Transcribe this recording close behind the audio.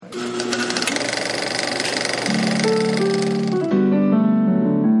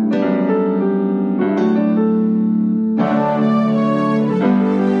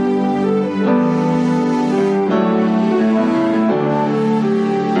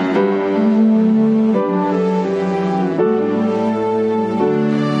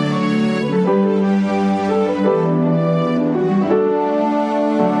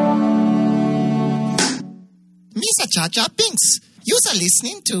Jar Jar Binks. You are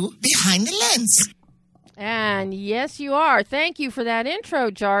listening to Behind the Lens. And yes, you are. Thank you for that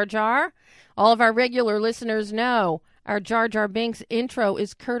intro, Jar Jar. All of our regular listeners know our Jar Jar Binks intro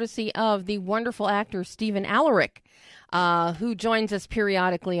is courtesy of the wonderful actor Stephen Alaric, who joins us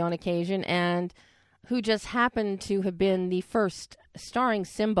periodically on occasion and who just happened to have been the first starring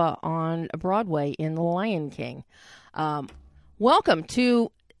Simba on Broadway in The Lion King. Welcome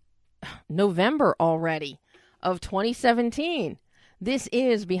to November already of 2017. This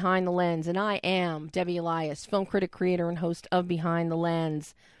is Behind the Lens, and I am Debbie Elias, film critic, creator, and host of Behind the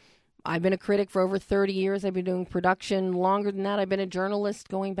Lens. I've been a critic for over 30 years. I've been doing production longer than that. I've been a journalist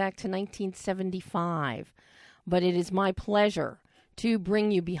going back to 1975. But it is my pleasure to bring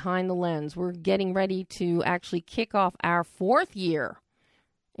you Behind the Lens. We're getting ready to actually kick off our 4th year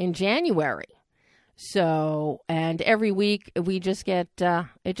in January. So, and every week we just get,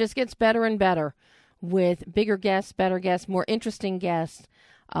 it just gets better and better, with bigger guests, better guests, more interesting guests,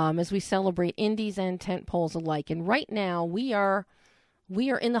 as we celebrate indies and tent poles alike. And right now, we are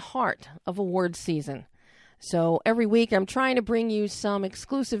in the heart of award season. So every week, I'm trying to bring you some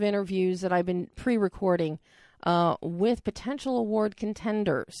exclusive interviews that I've been pre-recording with potential award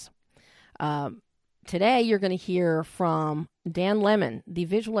contenders. Today, you're going to hear from Dan Lemon, the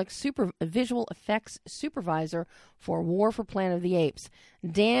visual effects supervisor for War for Planet of the Apes.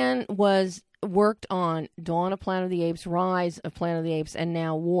 Dan worked on Dawn of Planet of the Apes, Rise of Planet of the Apes, and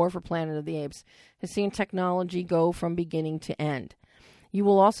now War for Planet of the Apes. Has seen technology go from beginning to end. You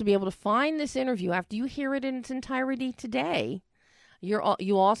will also be able to find this interview after you hear it in its entirety today.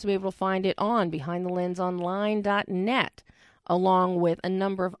 You'll also be able to find it on BehindTheLensOnline.net, along with a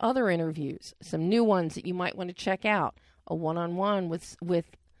number of other interviews, some new ones that you might want to check out. A one-on-one with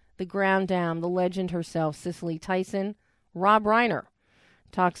the ground down, the legend herself, Cicely Tyson. Rob Reiner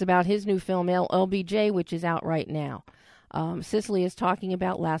talks about his new film, LBJ, which is out right now. Cicely is talking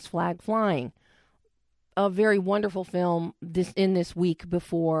about Last Flag Flying, a very wonderful film this week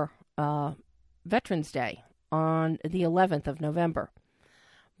before Veterans Day on the 11th of November.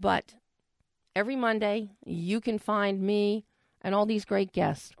 But every Monday, you can find me and all these great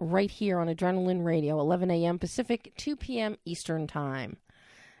guests right here on Adrenaline Radio, 11 a.m. Pacific, 2 p.m. Eastern Time.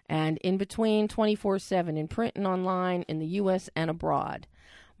 And in between, 24/7 in print and online in the U.S. and abroad.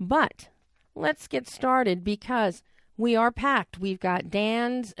 But let's get started because we are packed. We've got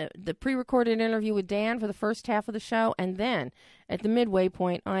Dan's, the pre-recorded interview with Dan for the first half of the show, and then at the midway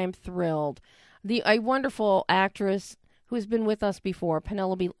point, I am thrilled. A wonderful actress who has been with us before,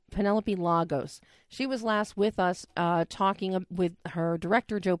 Penelope Lagos. She was last with us talking with her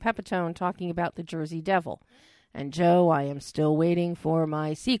director, Joe Pepitone, talking about The Jersey Devil. And Joe, I am still waiting for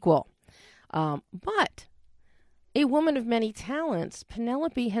my sequel. But a woman of many talents,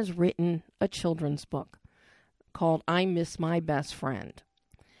 Penelope has written a children's book called I Miss My Best Friend.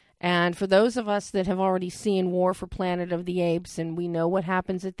 And for those of us that have already seen War for Planet of the Apes, and we know what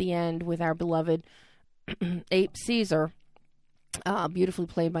happens at the end with our beloved ape Caesar, beautifully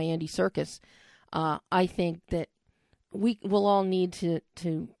played by Andy Serkis, I think that we will all need to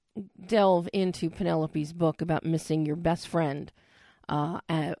delve into Penelope's book about missing your best friend,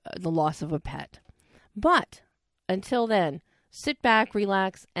 the loss of a pet. But until then, sit back,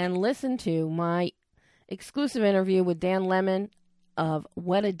 relax, and listen to my exclusive interview with Dan Lemon of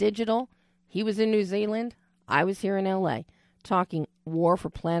Weta Digital. He was in New Zealand. I was here in L.A. talking War for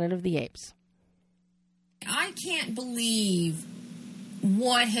Planet of the Apes. I can't believe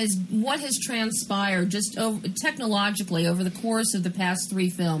what has transpired just technologically over the course of the past 3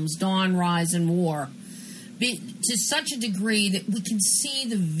 films, Dawn, Rise, and War, to such a degree that we can see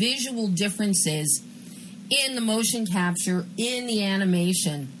the visual differences in the motion capture, in the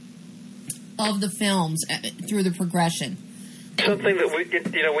animation of the films through the progression. Something that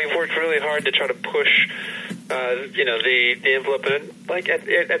we've worked really hard to try to push, the envelope. And like at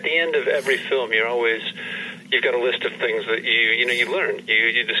the end of every film, you've got a list of things that you learn.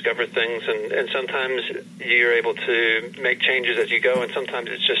 You discover things, and sometimes you're able to make changes as you go, and sometimes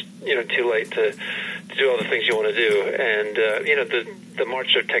it's just too late to do all the things you want to do. And the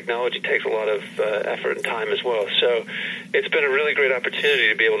march of technology takes a lot of effort and time as well. So it's been a really great opportunity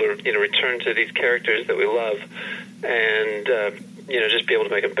to be able to return to these characters that we love, and just be able to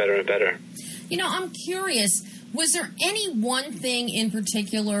make them better and better. I'm curious. Was there any one thing in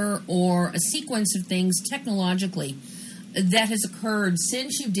particular or a sequence of things technologically that has occurred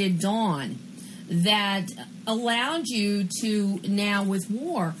since you did Dawn that allowed you to now with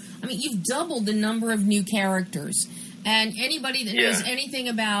War? I mean, you've doubled the number of new characters. And anybody that knows anything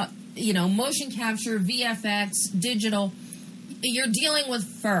about, motion capture, VFX, digital, you're dealing with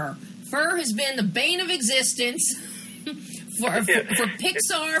fur. Fur has been the bane of existence for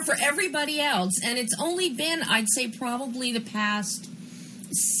Pixar, for everybody else. And it's only been, I'd say, probably the past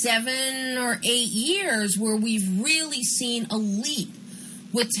 7 or 8 years where we've really seen a leap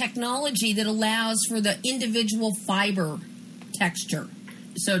with technology that allows for the individual fiber texture,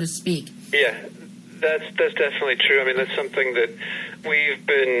 so to speak. Yeah, that's definitely true. I mean, that's something that we've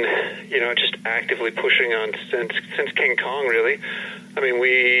been, just actively pushing on since King Kong, really. I mean,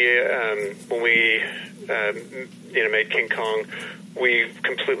 when we made King Kong, we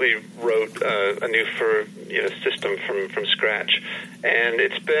completely wrote a new fur system from scratch, and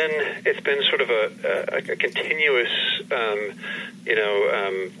it's been sort of a continuous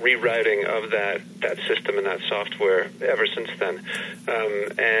rewriting of that system and that software ever since then.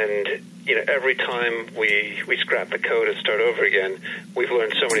 And every time we scrap the code and start over again, we've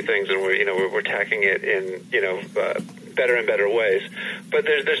learned so many things, and we're attacking it in better and better ways. But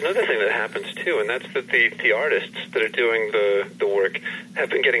there's another thing that happens too, and that's that the artists that are doing the work have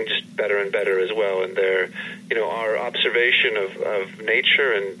been getting just better and better as well, and they're our observation of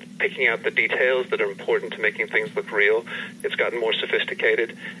nature and picking out the details that are important to making things look real. It's gotten more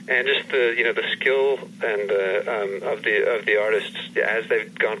sophisticated, and just the skill and of the artists as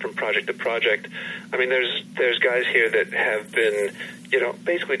they've gone from project to project. I mean, there's guys here that have been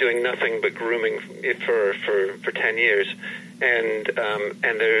basically doing nothing but grooming for 10 years, and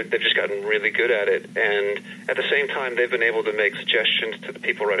they've just gotten really good at it. And at the same time, they've been able to make suggestions to the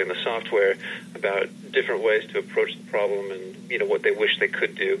people writing the software about different ways to approach the problem and what they wish they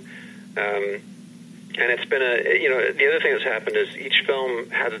could do. And it's been the other thing that's happened is each film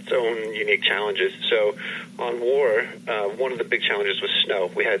has its own unique challenges. So on War, one of the big challenges was snow.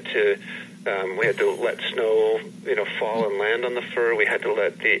 We had to let snow, fall and land on the fur. We had to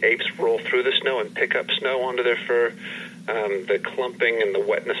let the apes roll through the snow and pick up snow onto their fur. The clumping and the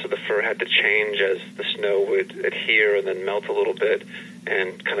wetness of the fur had to change as the snow would adhere and then melt a little bit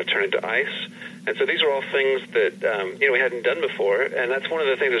and kind of turn into ice. And so these are all things that we hadn't done before. And that's one of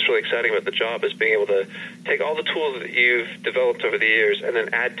the things that's really exciting about the job is being able to take all the tools that you've developed over the years and then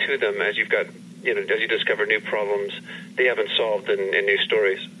add to them as you've got, as you discover new problems that you haven't solved in new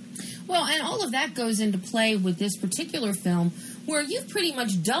stories. Well, and all of that goes into play with this particular film, where you've pretty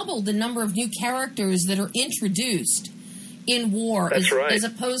much doubled the number of new characters that are introduced in War, as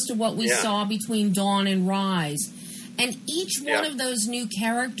opposed to what we saw between Dawn and Rise. And each one of those new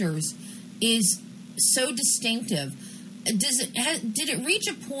characters is so distinctive. Did it reach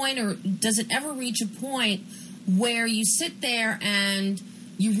a point, or does it ever reach a point where you sit there and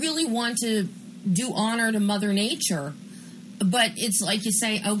you really want to do honor to Mother Nature, but it's like you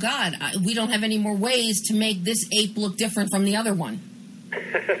say, oh, God, we don't have any more ways to make this ape look different from the other one?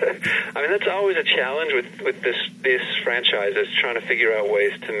 I mean, that's always a challenge with this franchise, is trying to figure out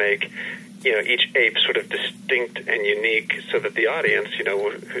ways to make each ape sort of distinct and unique, so that the audience,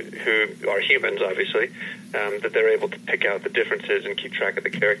 who are humans, obviously, that they're able to pick out the differences and keep track of the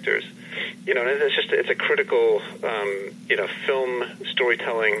characters. And it's a critical, film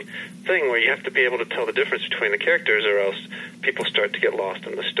storytelling thing where you have to be able to tell the difference between the characters, or else people start to get lost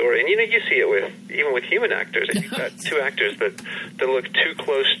in the story. And you see it even with human actors. If you've got two actors that look too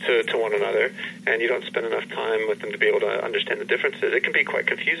close to one another, and you don't spend enough time with them to be able to understand the differences, it can be quite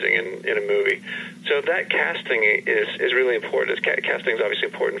confusing in a movie. So that casting is really important. Casting is obviously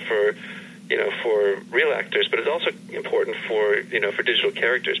important for real actors, but it's also important for digital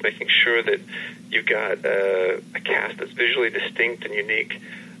characters, making sure that you've got a cast that's visually distinct and unique.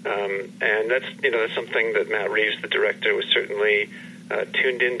 And that's something that Matt Reeves, the director, was certainly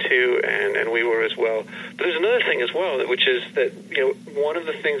tuned into, and we were as well. But there's another thing as well, which is that one of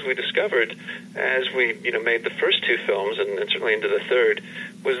the things we discovered as we made the first two films, and certainly into the third,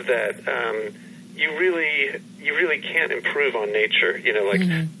 was that you really can't improve on nature.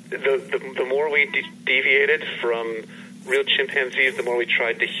 The more we deviated from real chimpanzees, the more we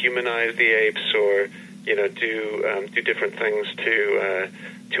tried to humanize the apes, or do different things to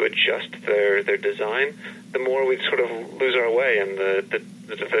adjust their design, the more we'd sort of lose our way, and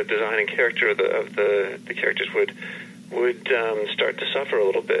the design and character of the characters would start to suffer a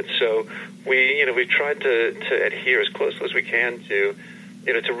little bit. So we tried to adhere as closely as we can to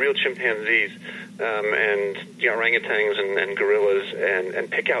to real chimpanzees and orangutans and gorillas, and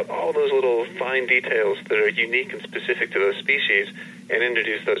pick out all those little fine details that are unique and specific to those species, and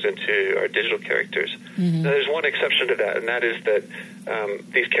introduce those into our digital characters. Now, there's one exception to that, and that is that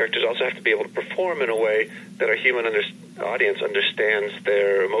these characters also have to be able to perform in a way that our human audience understands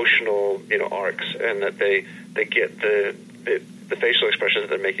their emotional arcs, and that they get the facial expressions that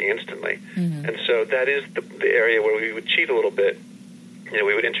they're making instantly. And so that is the area where we would cheat a little bit.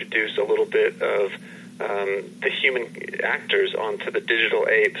 We would introduce a little bit of the human actors onto the digital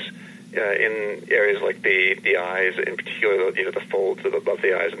apes in areas like the eyes, in particular, the folds above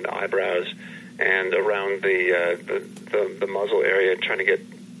the eyes and the eyebrows, and around the muzzle area, trying to get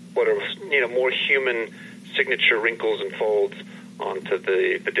what are more human signature wrinkles and folds onto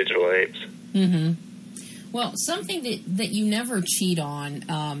the digital apes. Well, something that you never cheat on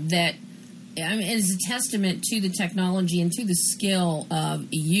that is a testament to the technology and to the skill of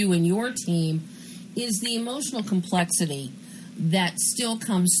you and your team is the emotional complexity that still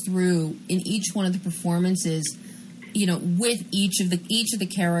comes through in each one of the performances, with each of the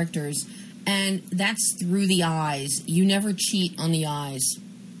characters, and that's through the eyes. You never cheat on the eyes.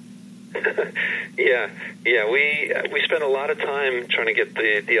 Yeah. We spend a lot of time trying to get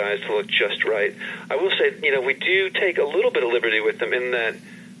the eyes to look just right. I will say, we do take a little bit of liberty with them in that,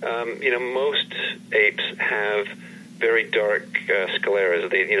 most apes have very dark scleras.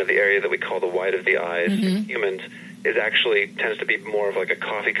 The area that we call the white of the eyes. Humans tends to be more of like a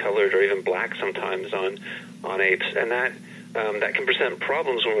coffee-colored or even black sometimes on apes, and that can present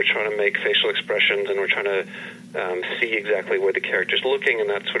problems when we're trying to make facial expressions and we're trying to see exactly where the character's looking and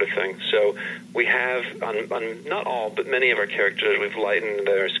that sort of thing. So we have, on not all, but many of our characters, we've lightened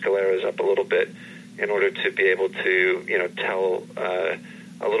their scleras up a little bit in order to be able to, tell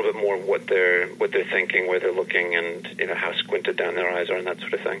a little bit more what they're thinking, where they're looking, and how squinted down their eyes are, and that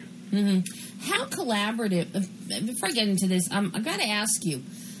sort of thing. How collaborative? Before I get into this, I've got to ask you.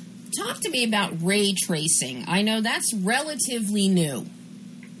 Talk to me about ray tracing. I know that's relatively new.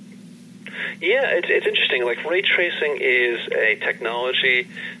 Yeah, it's interesting. Like, ray tracing is a technology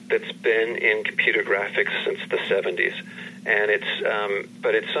that's been in computer graphics since the 70s, and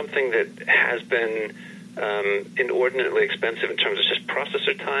but it's something that has been inordinately expensive in terms of just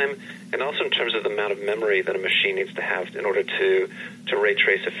processor time, and also in terms of the amount of memory that a machine needs to have in order to ray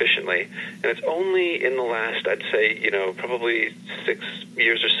trace efficiently. And it's only in the last, I'd say, probably 6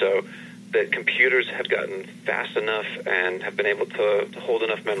 years or so, that computers have gotten fast enough and have been able to hold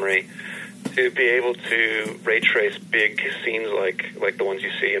enough memory to be able to ray trace big scenes like the ones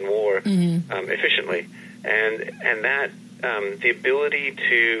you see in war efficiently, and that the ability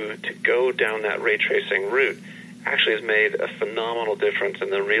to go down that ray tracing route actually has made a phenomenal difference in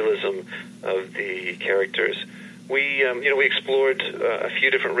the realism of the characters. We explored a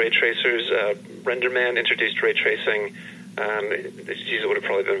few different ray tracers. RenderMan introduced ray tracing. It would have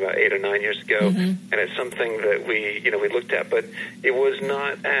probably been about 8 or 9 years ago, and it's something that we looked at, but it was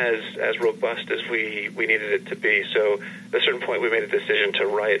not as robust as we needed it to be. So at a certain point, we made a decision to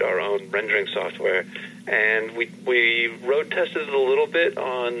write our own rendering software, and we road tested it a little bit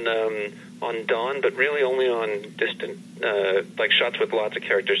on Dawn, but really only on distant, like shots with lots of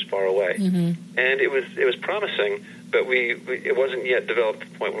characters far away, and it was promising, but it wasn't yet developed to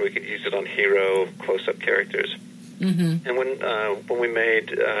the point where we could use it on hero close-up characters. And when we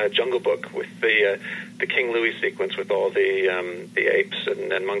made Jungle Book with the King Louis sequence with all the apes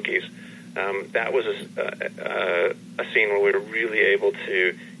and monkeys, that was a scene where we were really able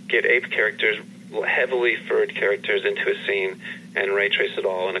to get ape characters, heavily furred characters, into a scene and ray trace it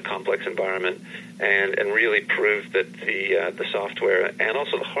all in a complex environment, and really prove that the software and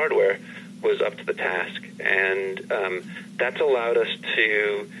also the hardware was up to the task. And that's allowed us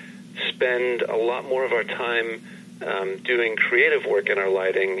to spend a lot more of our time doing creative work in our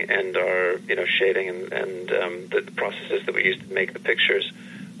lighting and our shading and the processes that we use to make the pictures,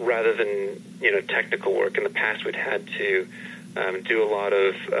 rather than technical work. In the past, we'd had to do a lot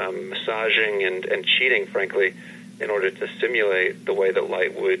of massaging and cheating, frankly, in order to simulate the way that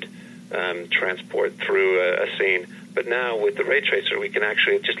light would transport through a scene. But now with the ray tracer, we can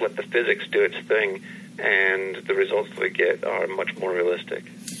actually just let the physics do its thing, and the results that we get are much more realistic.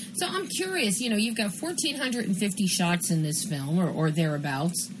 So I'm curious, you've got 1,450 shots in this film, or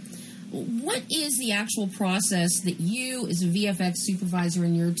thereabouts. What is the actual process that you, as a VFX supervisor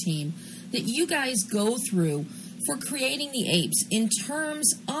in your team, that you guys go through for creating the apes in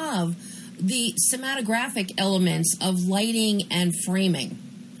terms of the cinematographic elements of lighting and framing?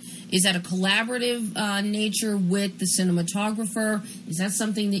 Is that a collaborative nature with the cinematographer? Is that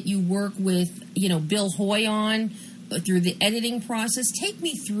something that you work with, Bill Hoy on? through the editing process. Take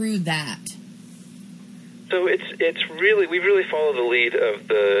me through that. So it's really, we really follow the lead of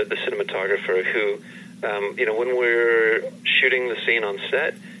the cinematographer who, when we're shooting the scene on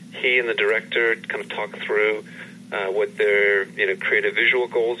set, he and the director kind of talk through what their creative visual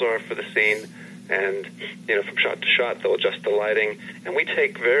goals are for the scene, and from shot to shot they'll adjust the lighting, and we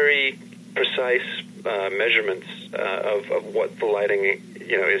take very precise measurements of what the lighting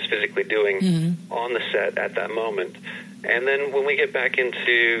is physically doing on the set at that moment. And then when we get back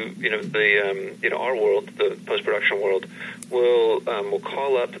into our world, the post-production world, we'll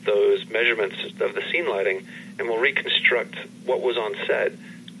call up those measurements of the scene lighting, and we'll reconstruct what was on set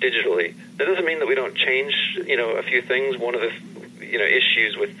digitally. That doesn't mean that we don't change a few things. One of the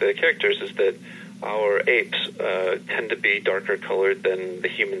issues with the characters is that our apes tend to be darker colored than the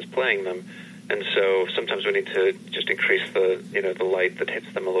humans playing them, and so sometimes we need to just increase the light that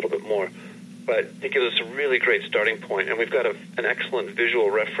hits them a little bit more. But it gives us a really great starting point, and we've got an excellent visual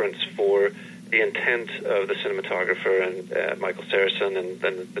reference for the intent of the cinematographer and Michael Saracen and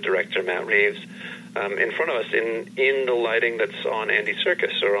then the director, Matt Reeves, in front of us in the lighting that's on Andy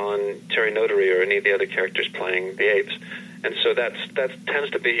Serkis or on Terry Notary or any of the other characters playing the apes. And so that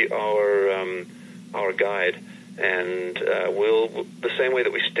tends to be our guide. And we'll, the same way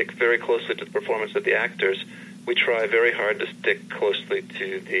that we stick very closely to the performance of the actors, we try very hard to stick closely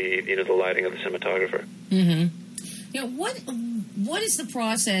to the lighting of the cinematographer. Mm-hmm. What is the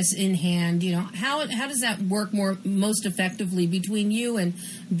process in hand? How does that work most effectively between you and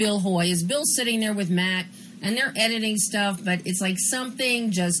Bill Hoy? Is Bill sitting there with Matt and they're editing stuff, but it's like something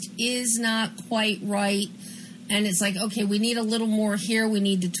just is not quite right, and it's like, okay, we need a little more here, we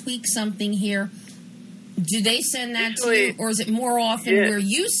need to tweak something here. Do they send that to you, or is it more often where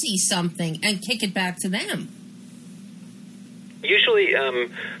you see something and kick it back to them? Usually,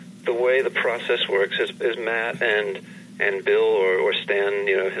 the way the process works is Matt and Bill or Stan,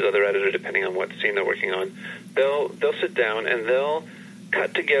 his other editor, depending on what scene they're working on, they'll sit down and they'll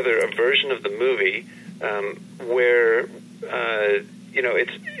cut together a version of the movie where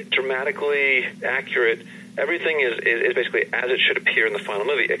it's dramatically accurate. Everything is basically as it should appear in the final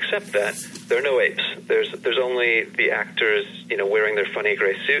movie, except that there are no apes. There's only the actors, wearing their funny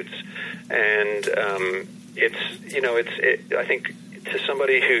gray suits, and I think to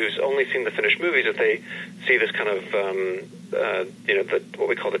somebody who's only seen the finished movies, if they see this kind of what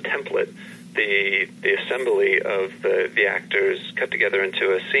we call the template, the assembly of the actors cut together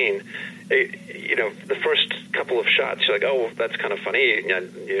into a scene, the first couple of shots, you're like, oh, that's kind of funny.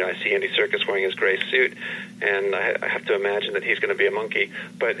 I see Andy Serkis wearing his gray suit, and I have to imagine that he's going to be a monkey.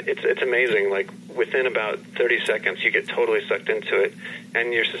 But it's amazing. Like, within about 30 seconds, you get totally sucked into it,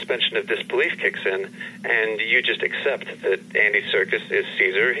 and your suspension of disbelief kicks in, and you just accept that Andy Serkis is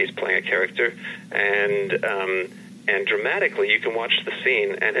Caesar. He's playing a character, and dramatically, you can watch the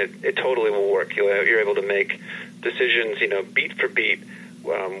scene, and it totally will work. You're able to make decisions, beat for beat,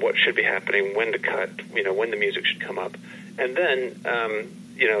 what should be happening, when to cut, when the music should come up. And then,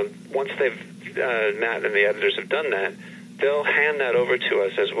 once Matt and the editors have done that, they'll hand that over to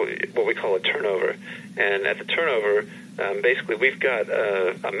us as what we call a turnover. And at the turnover, basically we've got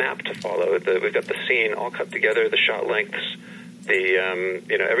a map to follow. We've got the scene all cut together, the shot lengths,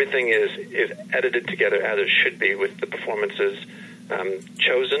 everything is edited together as it should be with the performances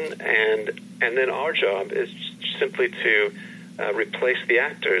chosen. And then our job is simply to replace the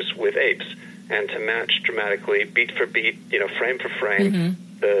actors with apes and to match dramatically, beat for beat, frame for frame,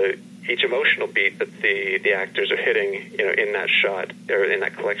 each emotional beat that the actors are hitting, in that shot or in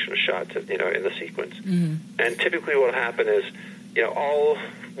that collection of shots, in the sequence. And typically what will happen is, I'll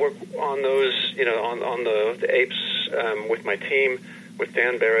work on those, on the apes with my team, with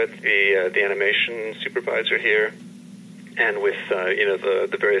Dan Barrett, the animation supervisor here, and with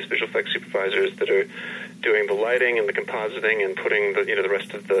the various visual effects supervisors that are doing the lighting and the compositing and putting the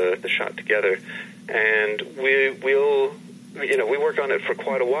rest of the shot together. And we'll we work on it for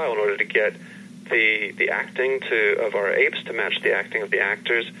quite a while in order to get the acting of our apes to match the acting of the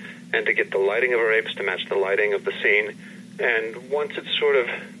actors, and to get the lighting of our apes to match the lighting of the scene. And once it's sort of,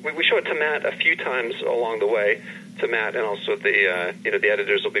 we show it to Matt a few times along the way, to Matt, and also the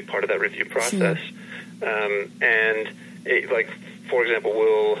editors will be part of that review process. For example,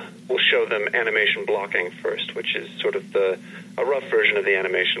 we'll show them animation blocking first, which is sort of a rough version of the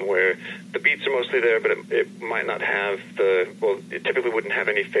animation where the beats are mostly there, but it might not have it typically wouldn't have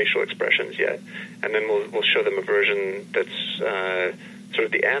any facial expressions yet. And then we'll show them a version that's sort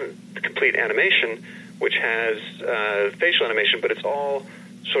of the complete animation, which has facial animation, but it's all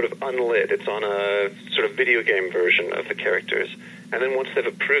sort of unlit. It's on a sort of video game version of the characters. And then once they've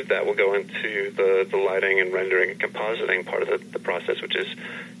approved that, we'll go into the lighting and rendering and compositing part of the process, which is,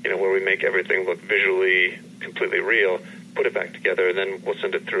 where we make everything look visually completely real, put it back together, and then we'll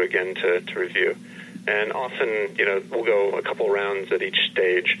send it through again to review. And often, we'll go a couple rounds at each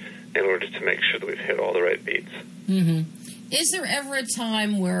stage in order to make sure that we've hit all the right beats. Mm-hmm. Is there ever a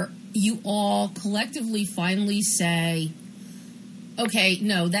time where you all collectively finally say, okay,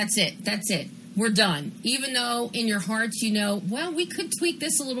 no, that's it, we're done? Even though in your hearts well, we could tweak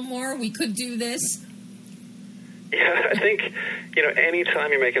this a little more, we could do this? Yeah, I think, any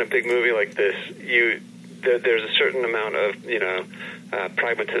time you're making a big movie like this, there's a certain amount of,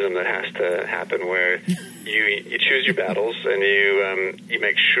 pragmatism that has to happen where you choose your battles and you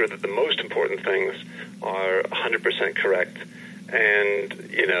make sure that the most important things are 100% correct. And,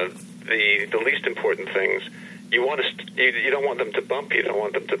 the least important things, you don't want them to bump, you don't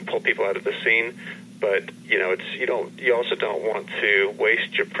want them to pull people out of the scene, but, you also don't want to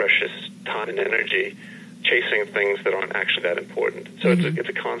waste your precious time and energy chasing things that aren't actually that important. So it's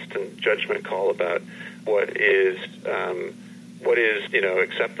a constant judgment call about what is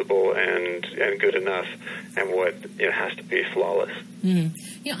acceptable and good enough, and what has to be flawless.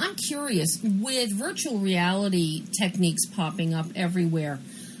 I'm curious, with virtual reality techniques popping up everywhere,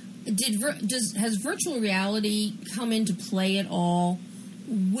 has virtual reality come into play at all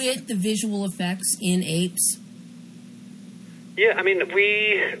with the visual effects in Apes? Yeah, I mean,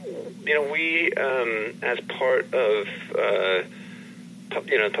 we as part of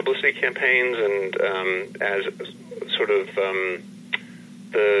publicity campaigns and as sort of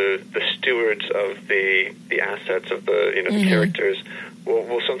the stewards of the assets of the the characters,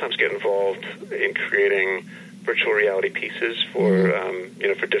 we'll sometimes get involved in creating virtual reality pieces for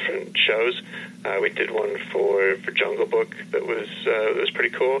for different shows. We did one for Jungle Book that was pretty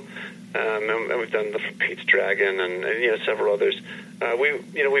cool. And we've done the Pete's Dragon and several others.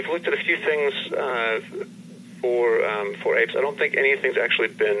 We've looked at a few things for Apes. I don't think anything's actually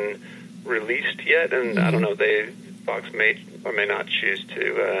been released yet, and I don't know. Fox may or may not choose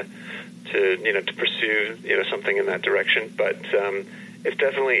to pursue something in that direction. But it's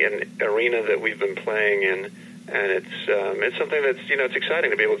definitely an arena that we've been playing in, and it's something that's it's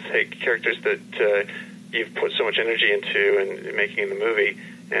exciting to be able to take characters that you've put so much energy into and making in the movie,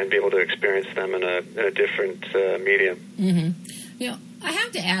 and be able to experience them in a different medium. Mm-hmm. I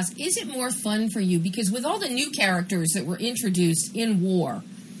have to ask, is it more fun for you? Because with all the new characters that were introduced in War,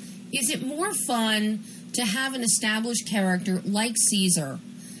 is it more fun to have an established character like Caesar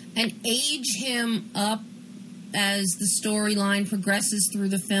and age him up as the storyline progresses through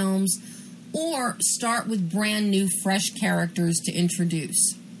the films, or start with brand new, fresh characters to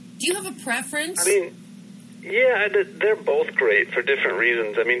introduce? Do you have a preference? I mean, yeah, they're both great for different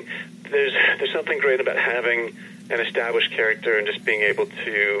reasons. I mean, there's something great about having an established character and just being able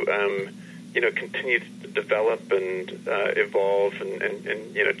to, continue to develop and evolve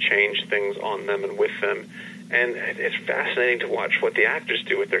and change things on them and with them. And it's fascinating to watch what the actors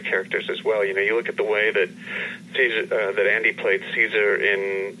do with their characters as well. You look at the way that Caesar, that Andy played Caesar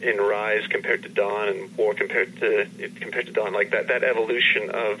in Rise compared to Dawn, and War compared to Dawn. Like that evolution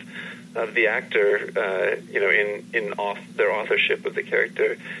of the actor, in their authorship of the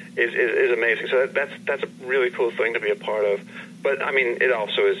character is amazing. So that's a really cool thing to be a part of. But I mean, it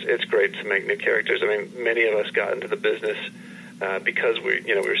also it's great to make new characters. I mean, many of us got into the business because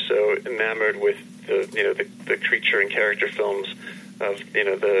we're so enamored with the creature and character films of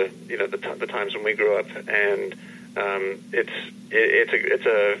the times when we grew up, and it's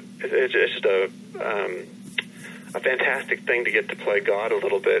just a fantastic thing to get to play God a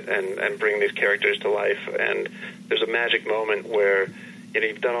little bit and bring these characters to life. And there's a magic moment where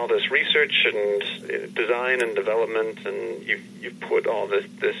you've done all this research and design and development, and you've put all this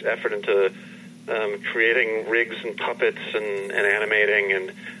effort into creating rigs and puppets and animating,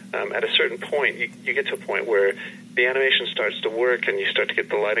 and at a certain point you get to a point where the animation starts to work and you start to get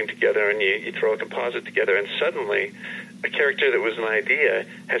the lighting together and you throw a composite together, and suddenly a character that was an idea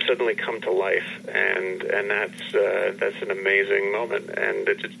has suddenly come to life, and that's an amazing moment, and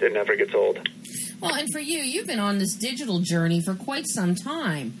it never gets old. Well, and for you've been on this digital journey for quite some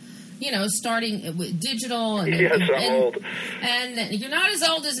time. Starting with digital. And, yes, I'm old. And you're not as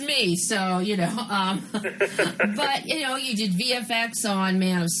old as me, so, but, you did VFX on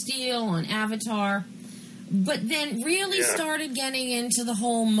Man of Steel, on Avatar, but then really started getting into the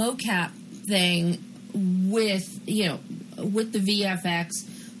whole mocap thing with the VFX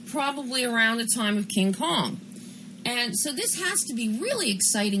probably around the time of King Kong. And so this has to be really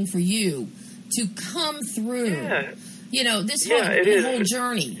exciting for you to come through This whole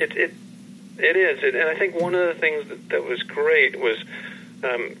journey. It is, and I think one of the things that was great was,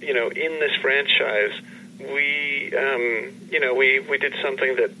 in this franchise, we did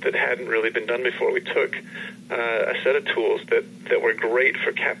something that hadn't really been done before. We took a set of tools that were great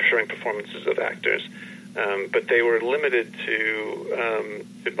for capturing performances of actors, but they were limited to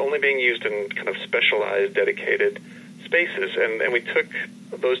only being used in kind of specialized, dedicated spaces, and we took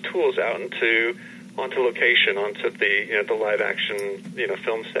those tools out onto location, onto the live action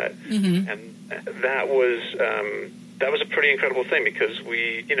film set, and that was a pretty incredible thing because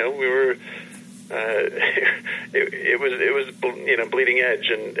we were. It was bleeding edge,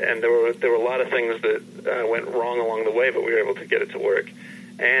 and there were a lot of things that went wrong along the way, but we were able to get it to work.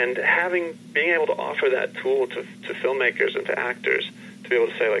 And being able to offer that tool to filmmakers and to actors to be able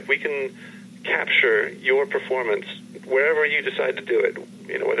to say, like, we can capture your performance wherever you decide to do it,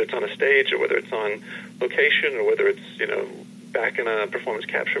 whether it's on a stage or whether it's on location or whether it's back in a performance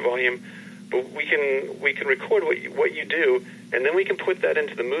capture volume. But we can record what you do, and then we can put that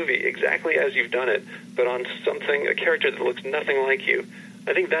into the movie exactly as you've done it, but on a character that looks nothing like you.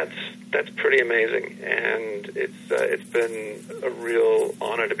 I think that's pretty amazing, and it's been a real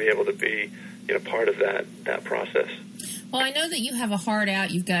honor to be able to be part of that process. Well, I know that you have a heart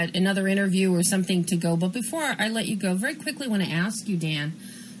out. You've got another interview or something to go, but before I let you go, very quickly, I want to ask you, Dan,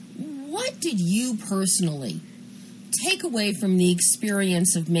 what did you personally take away from the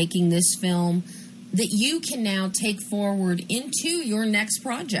experience of making this film that you can now take forward into your next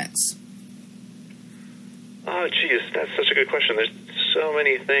projects? Oh, geez, that's such a good question. There's so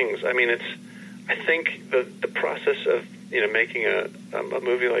many things. I mean, I think the process of making a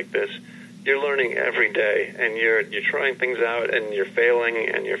movie like this, you're learning every day, and you're trying things out, and you're failing,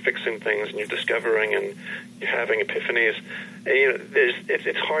 and you're fixing things, and you're discovering, and you're having epiphanies. And,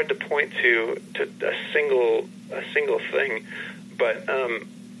 it's hard to point to a single thing, but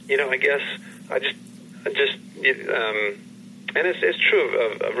I guess I just and it's true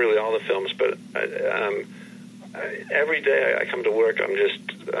of really all the films, but every day I come to work, I'm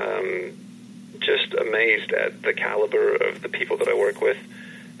just amazed at the caliber of the people that I work with.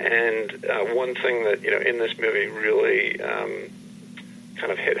 And one thing that in this movie really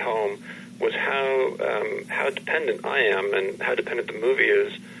kind of hit home was how dependent I am and how dependent the movie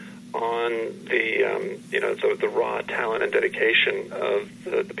is on the raw talent and dedication of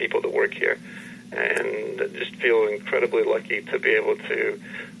the people that work here. And I just feel incredibly lucky to be able to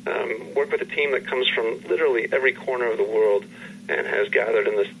work with a team that comes from literally every corner of the world and has gathered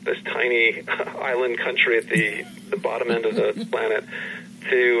in this tiny island country at the bottom end of the planet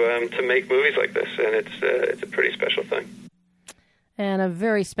to make movies like this, and it's a pretty special thing. And a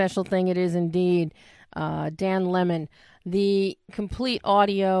very special thing it is indeed. Dan Lemon, the complete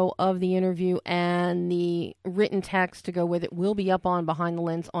audio of the interview and the written text to go with it will be up on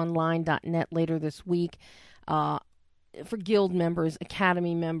BehindTheLensOnline.net later this week for Guild members,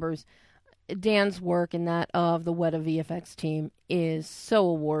 Academy members. Dan's work and that of the Weta VFX team is so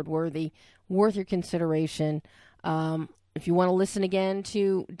award-worthy, worth your consideration. If you want to listen again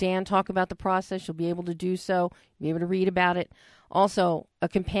to Dan talk about the process, you'll be able to do so. You'll be able to read about it. Also, a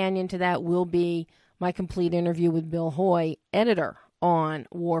companion to that will be my complete interview with Bill Hoy, editor on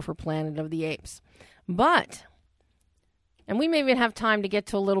War for Planet of the Apes. And we may even have time to get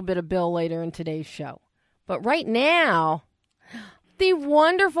to a little bit of Bill later in today's show. But right now, the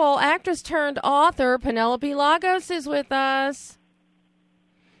wonderful actress turned author Penelope Lagos is with us.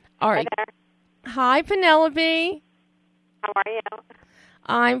 All right. Hi, Penelope. How are you?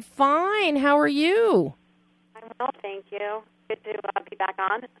 I'm fine. How are you? I'm well, thank you. Good to be back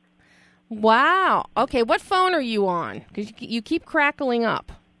on. Wow. Okay, what phone are you on? Because you keep crackling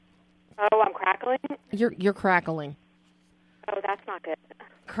up. Oh, I'm crackling? You're crackling. Oh, that's not good.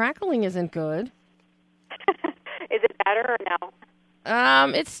 Crackling isn't good. Is it better or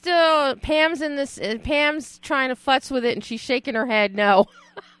no? It's still Pam's in this. Pam's trying to futz with it, and she's shaking her head. No.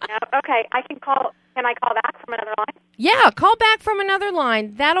 No? Okay, I can call. Can I call back from another line? Yeah, call back from another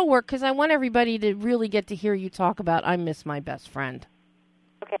line. That'll work because I want everybody to really get to hear you talk about I Miss My Best Friend.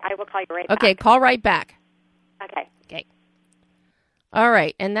 Okay, I will call you right back. Okay, call right back. Okay. Okay. All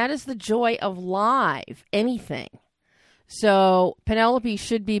right, and that is the joy of live anything. So Penelope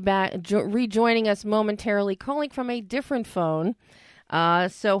should be back, rejoining us momentarily, calling from a different phone.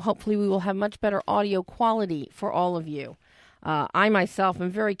 So hopefully we will have much better audio quality for all of you. I myself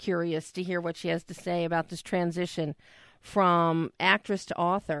am very curious to hear what she has to say about this transition from actress to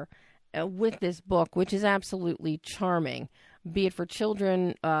author with this book, which is absolutely charming, be it for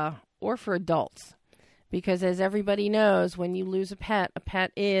children or for adults, Because as everybody knows, when you lose a pet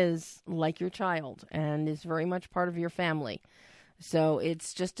is like your child and is very much part of your family. So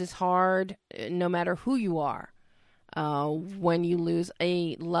it's just as hard, no matter who you are, when you lose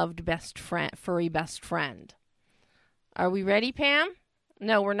a loved best friend, furry best friend. Are we ready, Pam?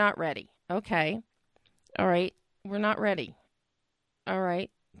 No, we're not ready. Okay. All right. We're not ready. All right.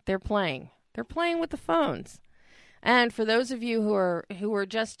 They're playing. They're playing with the phones. And for those of you who are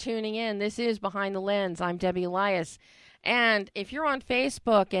just tuning in, this is Behind the Lens. I'm Debbie Elias. And if you're on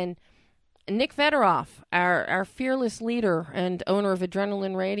Facebook, and Nick Fedoroff, our fearless leader and owner of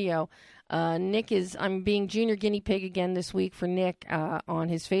Adrenaline Radio, Nick I'm being junior guinea pig again this week for Nick on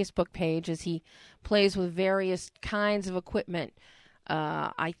his Facebook page as he plays with various kinds of equipment.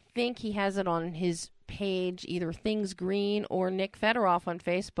 I think he has it on his page, either Things Green or Nick Fedoroff on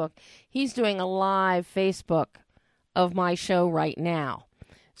Facebook. He's doing a live Facebook of my show right now.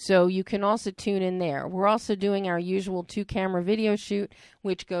 So you can also tune in there. We're also doing our usual 2-camera video shoot,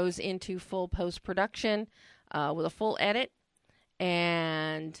 which goes into full post-production with a full edit.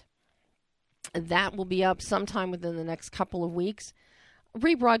 And that will be up sometime within the next couple of weeks.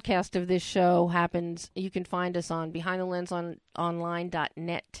 Rebroadcast of this show happens. You can find us on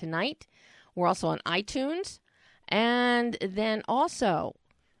BehindTheLensOnline.net tonight. We're also on iTunes. And then also,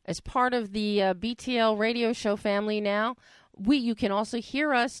 as part of the BTL radio show family now, you can also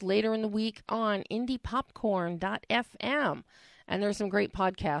hear us later in the week on IndiePopcorn.fm. And there's some great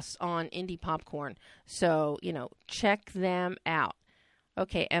podcasts on Indie Popcorn. So, check them out.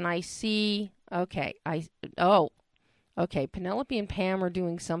 Okay, and I see, okay, Penelope and Pam are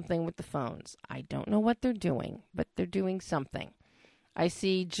doing something with the phones. I don't know what they're doing, but they're doing something. I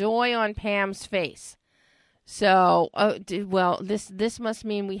see joy on Pam's face. So, this must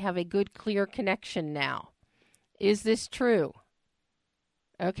mean we have a good, clear connection now. Is this true?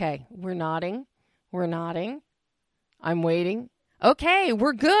 Okay, we're nodding. I'm waiting. Okay,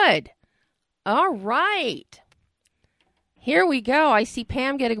 we're good. All right. Here we go. I see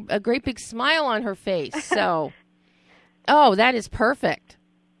Pam get a great big smile on her face. So, oh, that is perfect.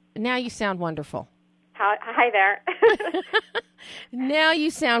 Now you sound wonderful. Hi there. Now you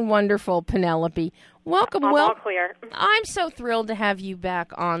sound wonderful, Penelope. Welcome. I'm all clear. I'm so thrilled to have you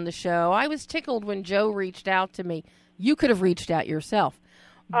back on the show. I was tickled when Joe reached out to me. You could have reached out yourself.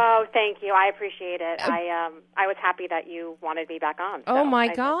 Oh, thank you. I appreciate it. I was happy that you wanted me back on. So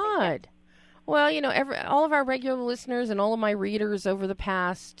my God. Well, all of our regular listeners and all of my readers over the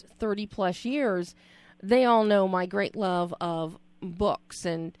past 30-plus years, they all know my great love of books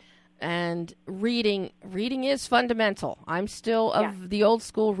and reading. Reading is fundamental. I'm still of the old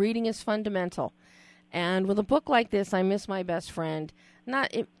school. Reading is fundamental. And with a book like this, I miss my best friend.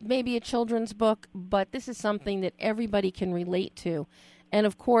 It may be a children's book, but this is something that everybody can relate to. And,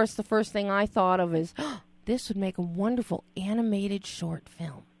 of course, the first thing I thought of is, this would make a wonderful animated short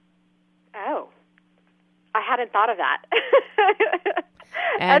film. Oh, I hadn't thought of that.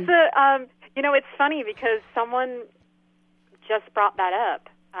 And it's funny because someone just brought that up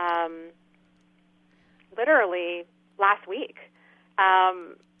literally last week.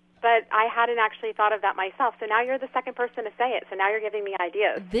 But I hadn't actually thought of that myself. So now you're the second person to say it. So now you're giving me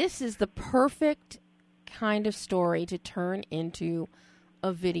ideas. This is the perfect kind of story to turn into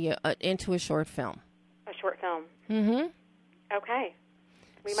a video, into a short film. A short film. Mm-hmm. Okay.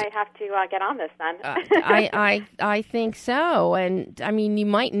 We might have to get on this then. I think so. And, I mean, you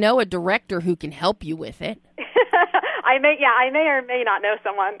might know a director who can help you with it. I may or may not know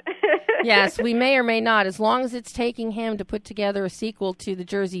someone. Yes, we may or may not. As long as it's taking him to put together a sequel to The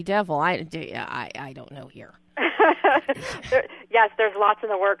Jersey Devil, I don't know here. Yes, there's lots in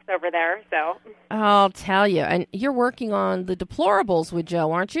the works over there. So I'll tell you. And you're working on The Deplorables with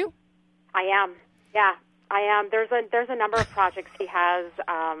Joe, aren't you? I am. Yeah, I am. There's a number of projects he has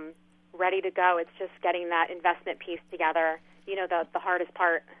ready to go. It's just getting that investment piece together. The hardest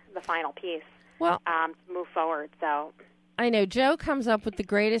part, the final piece. Well, to move forward. So I know Joe comes up with the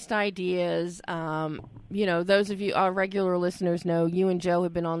greatest ideas. Those of you, our regular listeners, know you and Joe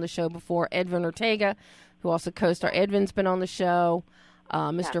have been on the show before. Edwin Ortega, who also co-star Edwin's been on the show.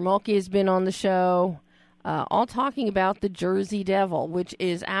 Mr. Mulkey has been on the show. All talking about The Jersey Devil, which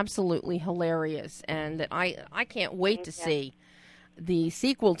is absolutely hilarious, and that I can't wait to see the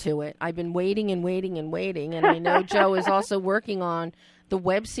sequel to it. I've been waiting, and I know Joe is also working on the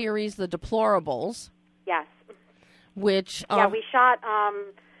web series The Deplorables. Yes. Which we shot a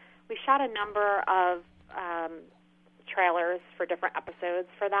number of trailers for different episodes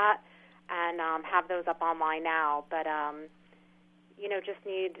for that, and have those up online now. But just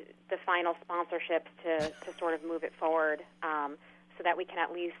need the final sponsorships to sort of move it forward, so that we can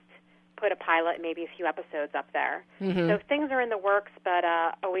at least put a pilot, maybe a few episodes up there. Mm-hmm. So things are in the works, but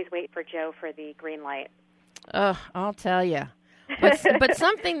always wait for Joe for the green light. I'll tell you. But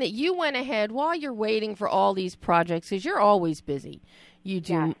something that you went ahead while you're waiting for all these projects, because you're always busy. You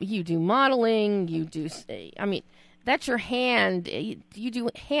do modeling. You do. I mean, that's your hand. You do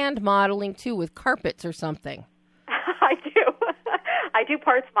hand modeling too with carpets or something. I do. I do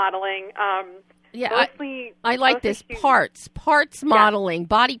parts modeling. Mostly. I like this parts modeling,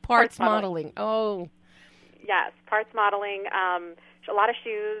 body parts modeling. Oh. Yes, parts modeling. A lot of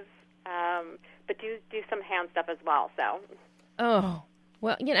shoes, but do some hand stuff as well. So. Oh,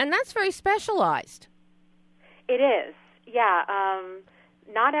 well, and that's very specialized. It is, yeah.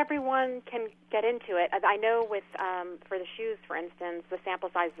 Not everyone can get into it. I know with for the shoes, for instance, the sample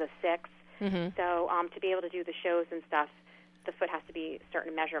size is a 6. Mm-hmm. So to be able to do the shows and stuff, the foot has to be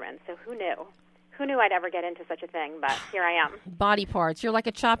certain measurements. So who knew? Who knew I'd ever get into such a thing? But here I am. Body parts. You're like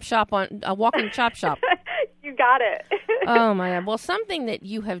a walking chop shop. You got it. Oh my God! Well, something that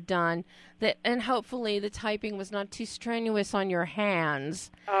you have done and hopefully the typing was not too strenuous on your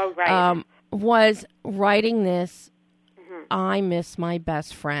hands. Oh right. Was writing this. Mm-hmm. I miss my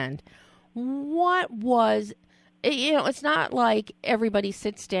best friend. What was? It's not like everybody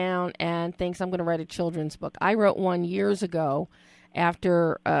sits down and thinks I'm going to write a children's book. I wrote one years ago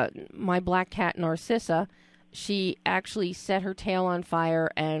after my black cat Narcissa. She actually set her tail on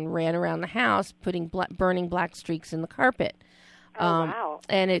fire and ran around the house, burning black streaks in the carpet. Wow.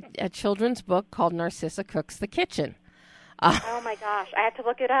 And a children's book called Narcissa Cooks the Kitchen. Oh my gosh, I have to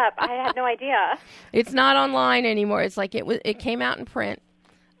look it up. I had no idea. It's not online anymore. It's like it came out in print.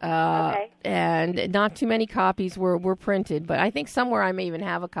 Okay. And not too many copies were printed, but I think somewhere I may even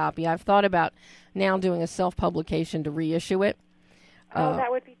have a copy. I've thought about now doing a self-publication to reissue it.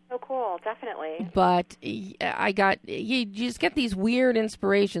 That would be so cool, definitely. But you just get these weird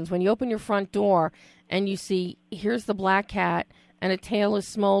inspirations when you open your front door and you see, here's the black cat and a tail is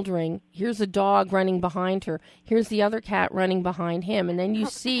smoldering. Here's a dog running behind her. Here's the other cat running behind him. And then you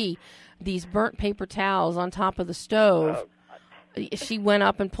see these burnt paper towels on top of the stove. She went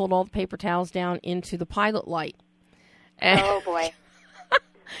up and pulled all the paper towels down into the pilot light. Oh, boy.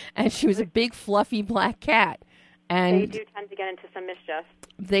 And she was a big, fluffy black cat. And they do tend to get into some mischief.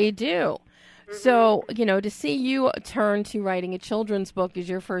 They do. Mm-hmm. So, to see you turn to writing a children's book as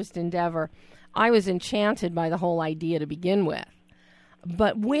your first endeavor, I was enchanted by the whole idea to begin with.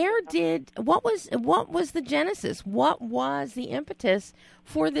 But what was the genesis? What was the impetus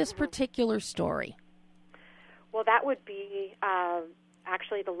for this particular story? Well, that would be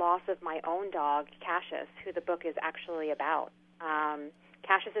actually the loss of my own dog, Cassius, who the book is actually about.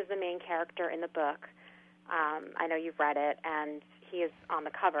 Cassius is the main character in the book. I know you've read it, and he is on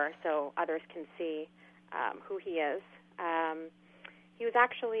the cover, so others can see who he is. He was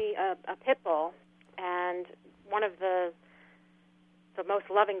actually a pit bull, and one of the most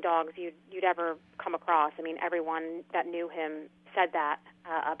loving dogs you'd ever come across. I mean, everyone that knew him said that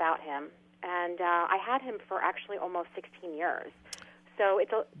about him. And I had him for actually almost 16 years. So it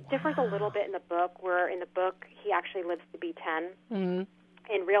differs a little bit in the book, where in the book he actually lives to be 10. Mm-hmm.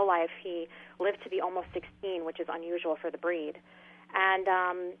 In real life, he lived to be almost 16, which is unusual for the breed. And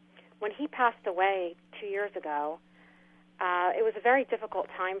when he passed away 2 years ago, it was a very difficult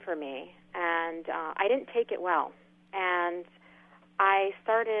time for me, and I didn't take it well. And I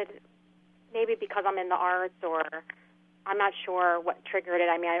started, maybe because I'm in the arts, or I'm not sure what triggered it.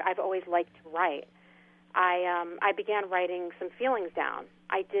 I mean, I've always liked to write. I began writing some feelings down.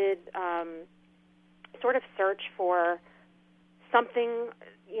 I did sort of search for something,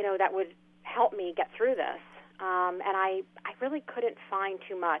 that would help me get through this. And I really couldn't find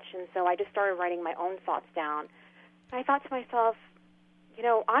too much, and so I just started writing my own thoughts down. And I thought to myself,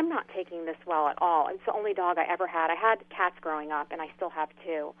 I'm not taking this well at all. It's the only dog I ever had. I had cats growing up, and I still have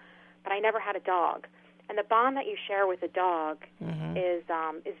 2, but I never had a dog. And the bond that you share with a dog mm-hmm. is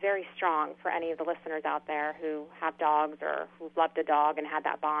very strong for any of the listeners out there who have dogs or who've loved a dog and had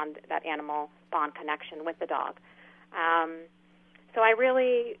that bond, that animal bond connection with the dog. So I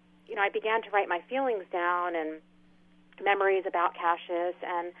really, I began to write my feelings down and memories about Cassius,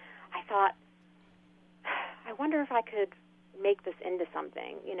 and I thought, I wonder if I could make this into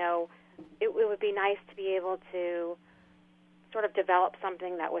something. It would be nice to be able to sort of develop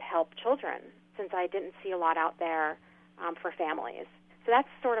something that would help children, since I didn't see a lot out there for families. So that's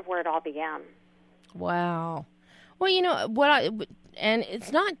sort of where it all began. Wow. Well, and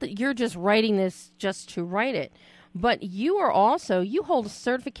it's not that you're just writing this just to write it, but you hold a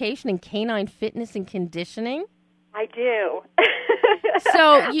certification in canine fitness and conditioning. I do.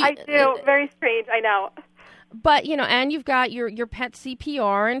 So I do. Very strange, I know. But, and you've got your pet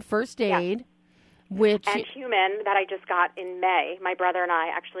CPR and first aid, which... And human that I just got in May. My brother and I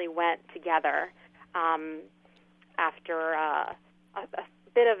actually went together after a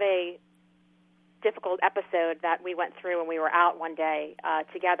bit of a difficult episode that we went through when we were out one day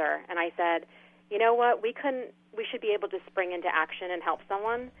together. And I said, you know what, we should be able to spring into action and help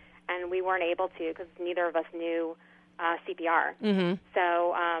someone, and we weren't able to because neither of us knew CPR. Mm-hmm.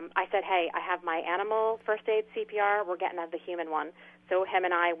 So I said, hey, I have my animal first aid CPR. We're getting the human one. So him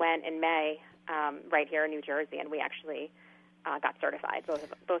and I went in May right here in New Jersey, and we actually got certified,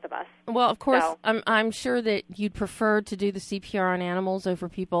 both of us. Well, of course, So, I'm sure that you'd prefer to do the CPR on animals over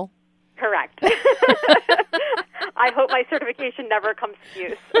people. correct. I hope my certification never comes to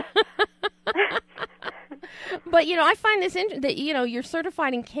use. But, I find this that, you're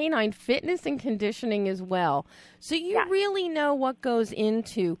certified in canine fitness and conditioning as well. So you Yes. really know what goes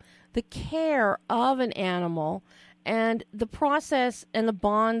into the care of an animal and the process and the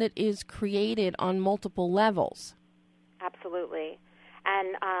bond that is created on multiple levels. Absolutely.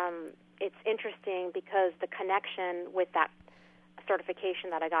 And it's interesting because the connection with that certification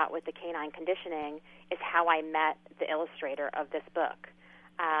that I got with the canine conditioning is how I met the illustrator of this book.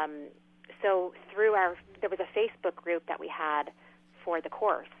 So there was a Facebook group that we had for the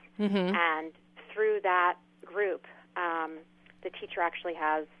course, Mm-hmm. and through that group, the teacher actually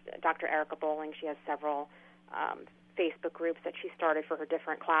has Dr. Erica Bowling. She has several Facebook groups that she started for her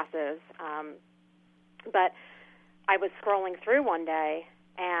different classes. But I was scrolling through one day,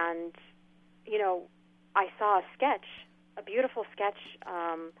 and I saw a sketch, a beautiful sketch,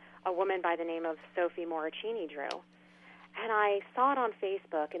 a woman by the name of Sophie Moricini drew. And I saw it on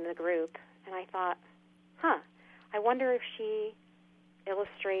Facebook in the group, and I thought, I wonder if she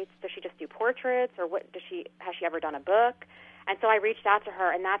illustrates, does she just do portraits, or has she ever done a book? And so I reached out to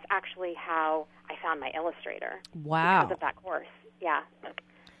her, and that's actually how I found my illustrator. Wow. Because of that course. Yeah.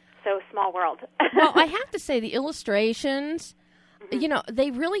 So small world. Well, I have to say the illustrations,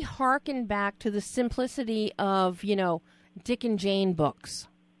 they really harken back to the simplicity of, Dick and Jane books.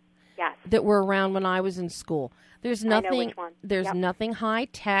 Yes. That were around when I was in school. There's nothing. I know which one. There's Yep. nothing high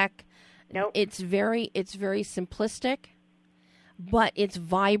tech. Nope. It's very simplistic, but it's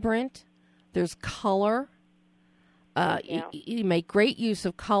vibrant. There's color. You make great use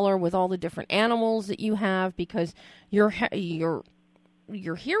of color with all the different animals that you have because your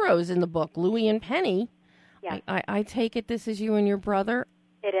heroes in the book, Louie and Penny. Yes. I take it this is you and your brother.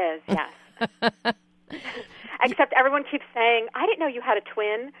 It is. Yes. Except everyone keeps saying, I didn't know you had a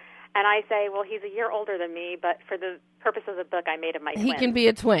twin. And I say, well, he's a year older than me, but for the purpose of the book, I made him my twin. He can be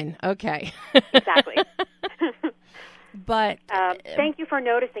a twin. Okay. Exactly. But thank you for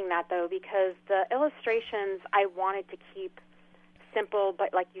noticing that, though, because the illustrations I wanted to keep simple,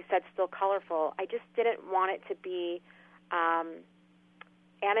 but like you said, still colorful. I just didn't want it to be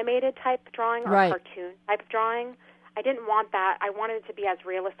animated type drawing or Right. cartoon type drawing. I didn't want that. I wanted it to be as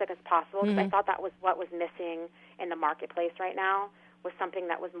realistic as possible because I thought that was what was missing in the marketplace right now, was something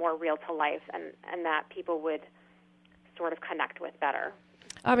that was more real to life and that people would sort of connect with better.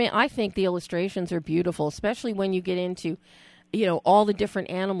 I mean, I think the illustrations are beautiful, especially when you get into, all the different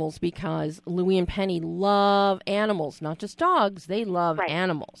animals, because Louie and Penny love animals, not just dogs. They love Right.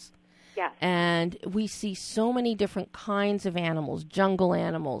 animals. Yes. And we see so many different kinds of animals, jungle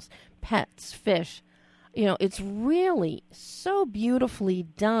animals, pets, fish. It's really so beautifully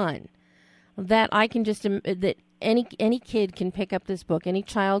done that I can just, that any kid can pick up this book, any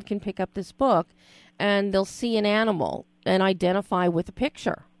child can pick up this book, and they'll see an animal and identify with a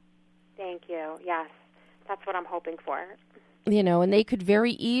picture. Thank you. Yes. That's what I'm hoping for. And they could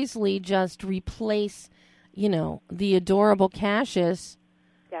very easily just replace, the adorable Cassius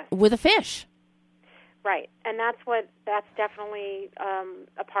Yes. with a fish. Right. And that's definitely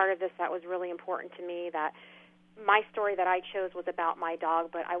a part of this that was really important to me, that my story that I chose was about my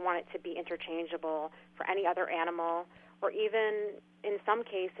dog, but I want it to be interchangeable for any other animal, or even in some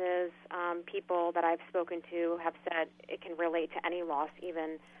cases, people that I've spoken to have said it can relate to any loss,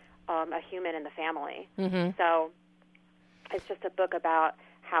 even a human in the family. Mm-hmm. So it's just a book about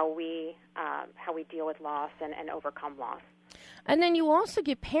how we deal with loss and overcome loss. And then you also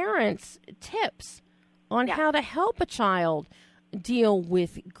give parents tips on Yeah. how to help a child deal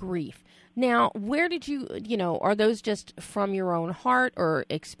with grief. Now, where did you, are those just from your own heart or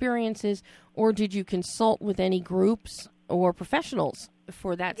experiences, or did you consult with any groups or professionals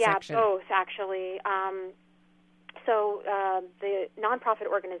for that section? Yeah, both, actually. So the nonprofit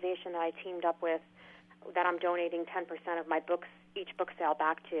organization that I teamed up with, that I'm donating 10% of my books, each book sale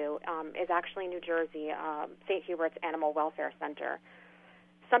back to, is actually New Jersey, St. Hubert's Animal Welfare Center.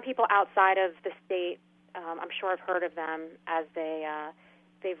 Some people outside of the state I'm sure have heard of them, as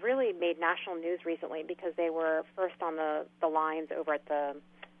they've really made national news recently because they were first on the lines over at the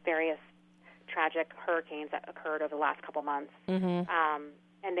various tragic hurricanes that occurred over the last couple months. Mm-hmm.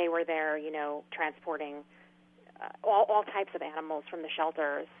 And they were there, transporting all types of animals from the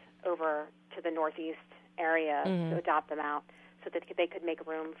shelters over to the Northeast area to adopt them out so that they could make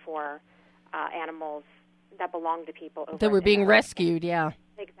room for animals that belonged to people over that were being rescued, yeah.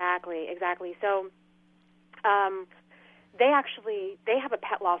 Exactly. So they have a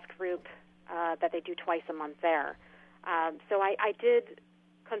pet loss group that they do twice a month there. So I did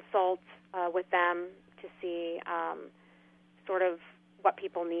consult with them to see sort of what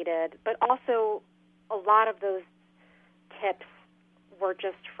people needed, but also a lot of those tips were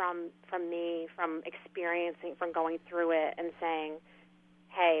just from me, from experiencing, from going through it and saying,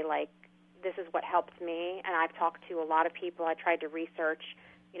 hey, like, this is what helped me. And I've talked to a lot of people. I tried to research,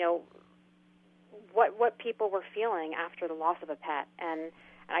 what people were feeling after the loss of a pet. And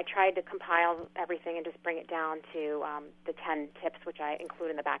I tried to compile everything and just bring it down to the 10 tips, which I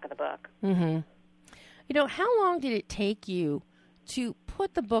include in the back of the book. Mm-hmm. How long did it take you to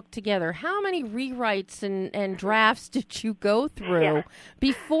put the book together? How many rewrites and drafts did you go through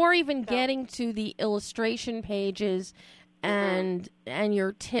before even getting to the illustration pages and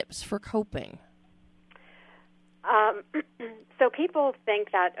your tips for coping? So people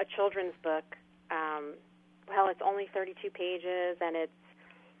think that a children's book, it's only 32 pages and it's,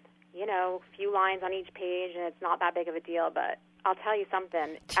 a few lines on each page and it's not that big of a deal. But I'll tell you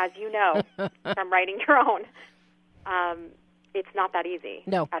something, as you know from writing your own, it's not that easy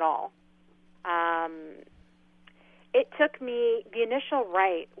at all. It took me, the initial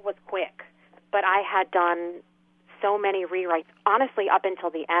write was quick, but I had done so many rewrites, honestly, up until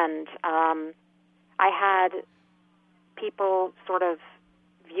the end. I had people sort of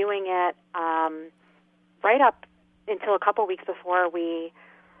viewing it right up until a couple weeks before we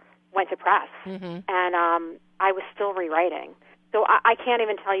went to press, and I was still rewriting. So I can't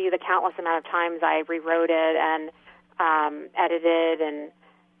even tell you the countless amount of times I rewrote it and edited,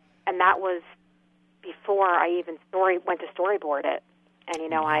 and that was before I even went to storyboard it.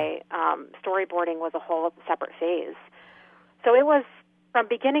 And, I storyboarding was a whole separate phase. So it was from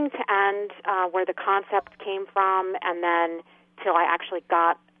beginning to end where the concept came from, and then till I actually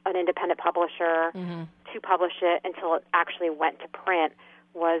got an independent publisher to publish it until it actually went to print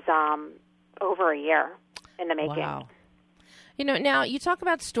was over a year in the making. Wow. Now you talk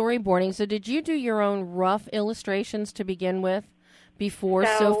about storyboarding. So did you do your own rough illustrations to begin with before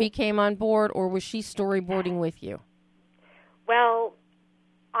Sophie came on board, or was she storyboarding with you? Well,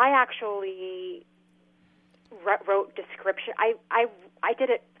 I actually wrote description. I did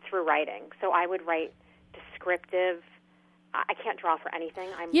it through writing. So I would write descriptive. I can't draw for anything.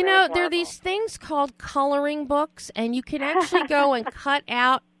 There are these things called coloring books, and you can actually go and cut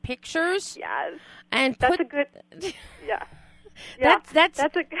out pictures. Yes. And that's a good. Yeah. That's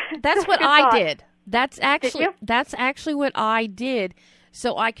what I did. That's actually what I did,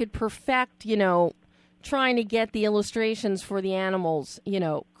 so I could perfect, trying to get the illustrations for the animals,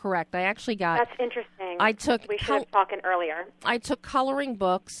 correct. I actually got. That's interesting. We should have talked earlier. I took coloring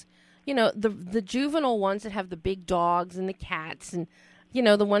books, the juvenile ones that have the big dogs and the cats, and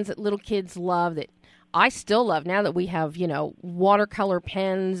the ones that little kids love that I still love now that we have watercolor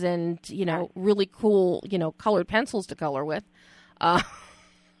pens and really cool colored pencils to color with.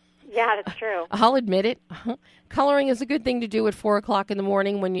 Yeah, that's true. I'll admit it. Coloring is a good thing to do at 4:00 in the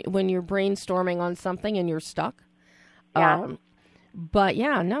morning when you're brainstorming on something and you're stuck. Yeah. But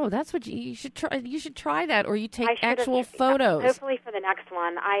that's what you should try. You should try that, or you take actual photos. Hopefully, for the next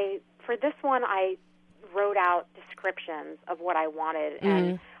one, for this one I wrote out descriptions of what I wanted,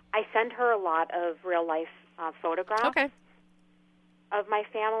 and I send her a lot of real life photographs of my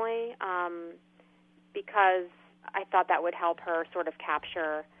family because I thought that would help her sort of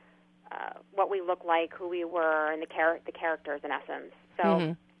capture what we look like, who we were, and the characters in essence.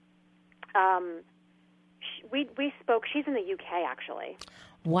 So we spoke. She's in the UK, actually.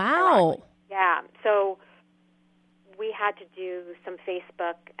 Wow. Yeah. So we had to do some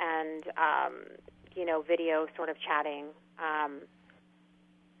Facebook and video sort of chatting.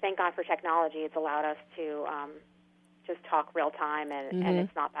 Thank God for technology. It's allowed us to just talk real time, and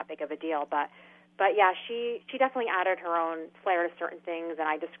it's not that big of a deal. But yeah, she definitely added her own flair to certain things, and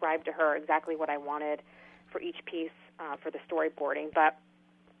I described to her exactly what I wanted for each piece for the storyboarding. But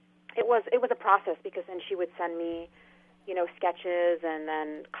it was a process because then she would send me, sketches and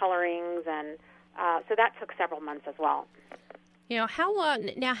then colorings, and so that took several months as well.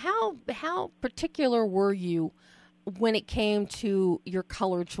 How particular were you when it came to your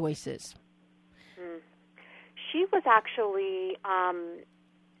color choices? she was actually,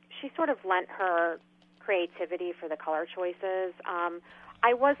 she sort of lent her creativity for the color choices.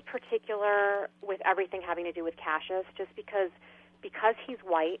 I was particular with everything having to do with Cassius, just because he's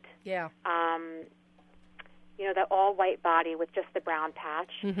white. Yeah. You know, the all-white body with just the brown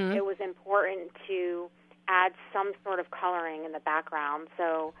patch. Mm-hmm. It was important to add some sort of coloring in the background.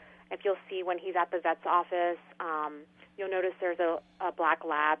 So if you'll see when he's at the vet's office, you'll notice there's a black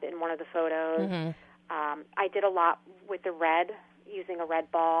lab in one of the photos. Mm-hmm. I did a lot with the red, using a red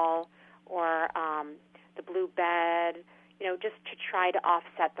ball, or the blue bed, you know, just to try to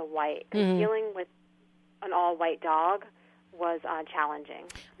offset the white. 'Cause dealing with an all-white dog was challenging.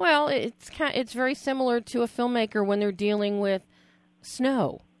 Well, it's very similar to a filmmaker when they're dealing with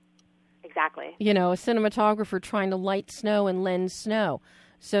snow. Exactly. You know, a cinematographer trying to light snow and lens snow.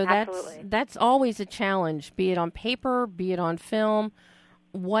 So Absolutely. that's always a challenge, be it on paper, be it on film.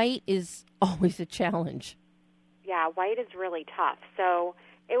 White is always a challenge. Yeah, white is really tough. So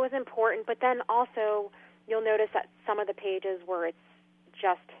it was important, but then also you'll notice that some of the pages where it's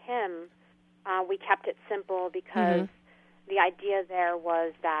just him, we kept it simple because the idea there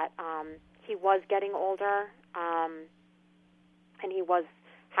was that he was getting older and he was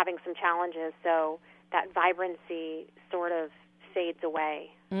having some challenges, so that vibrancy sort of fades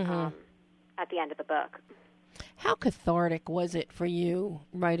away at the end of the book. How cathartic was it for you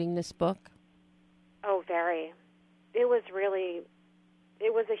writing this book? Oh, very. It was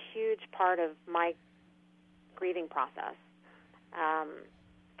a huge part of my grieving process.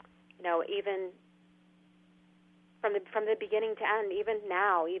 You know, even from the beginning to end, even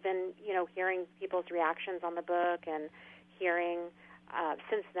now, even, you know, hearing people's reactions on the book and hearing,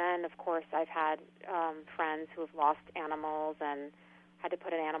 since then, of course, I've had friends who have lost animals and had to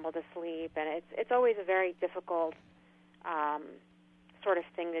put an animal to sleep, and it's always a very difficult sort of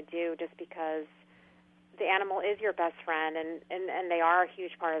thing to do, just because the animal is your best friend, and they are a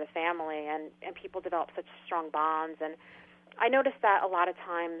huge part of the family, and people develop such strong bonds. And I noticed that a lot of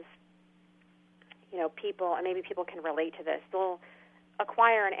times, you know, people, and maybe people can relate to this, they'll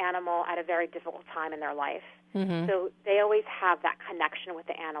acquire an animal at a very difficult time in their life. So they always have that connection with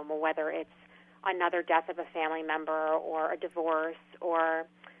the animal, whether it's another death of a family member or a divorce or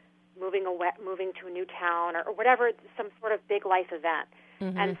moving to a new town or whatever, some sort of big life event.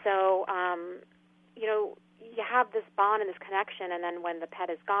 And so, you know, you have this bond and this connection, and then when the pet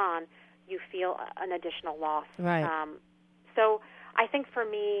is gone, you feel an additional loss. Right. So I think for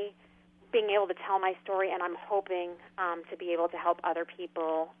me, being able to tell my story, and I'm hoping to be able to help other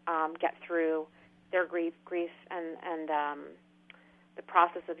people get through their grief and the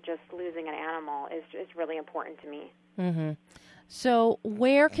process of just losing an animal is really important to me. So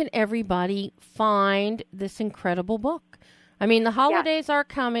where can everybody find this incredible book? I mean, the holidays are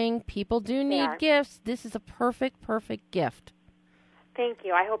coming. People do need gifts. This is a perfect gift. Thank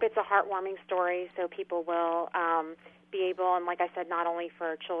you. I hope it's a heartwarming story so people will be able, and like I said, not only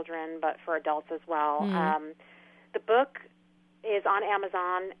for children but for adults as well. The book is on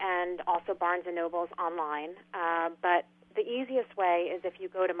Amazon and also Barnes & Noble's online. But the easiest way is if you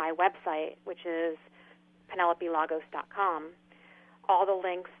go to my website, which is PenelopeLagos.com. All the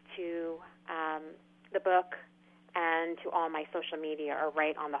links to the book and to all my social media are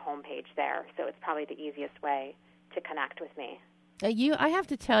right on the homepage there. So it's probably the easiest way to connect with me. I have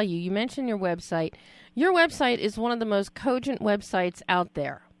to tell you, you mentioned your website. Your website is one of the most cogent websites out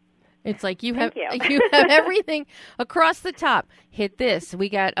there. It's like you have everything across the top. Hit this. We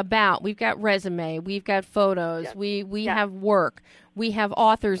got about. We've got resume. We've got photos. Yes. We have work. We have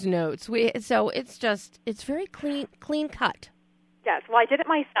author's notes. So it's very clean cut. Yes. Well, I did it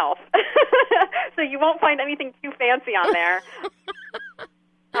myself, so you won't find anything too fancy on there.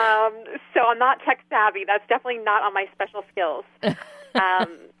 So I'm not tech savvy. That's definitely not on my special skills.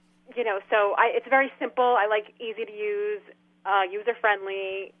 You know, so it's very simple. I like easy to use.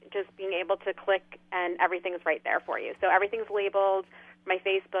 User-friendly, just being able to click and everything's right there for you. So everything's labeled, my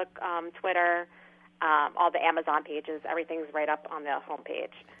Facebook, Twitter, all the Amazon pages, everything's right up on the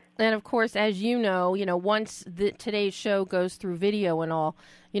homepage. And, of course, as you know, once today's show goes through video and all,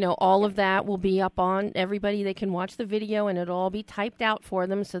 all of that will be up on everybody. They can watch the video and it'll all be typed out for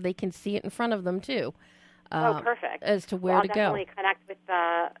them so they can see it in front of them, too. Perfect. As to where to go. I'll definitely connect with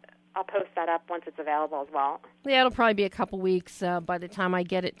I'll post that up once it's available as well. Yeah, it'll probably be a couple weeks by the time I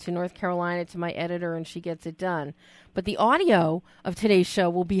get it to North Carolina to my editor and she gets it done. But the audio of today's show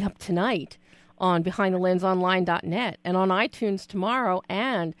will be up tonight on BehindTheLensOnline.net and on iTunes tomorrow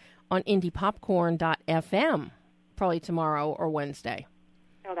and on IndiePopcorn.fm probably tomorrow or Wednesday.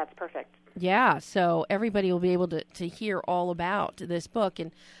 Oh, that's perfect. Yeah, so everybody will be able to hear all about this book.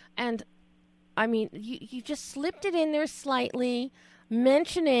 And I mean, you just slipped it in there slightly,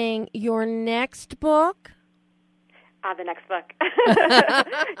 mentioning your next book. The next book.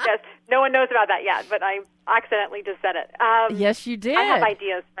 Yes, no one knows about that yet, but I accidentally just said it. Yes, you did. I have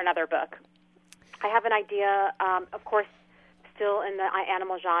ideas for another book. I have an idea, of course, still in the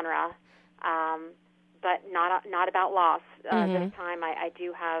animal genre, but not about loss. This time I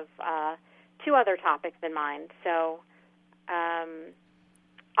do have 2 other topics in mind, so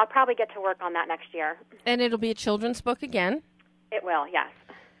I'll probably get to work on that next year. And it'll be a children's book again? It will, yes.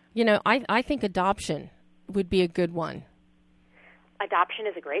 You know, I think adoption would be a good one. Adoption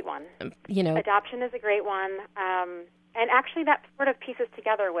is a great one. You know, Adoption is a great one. And actually that sort of pieces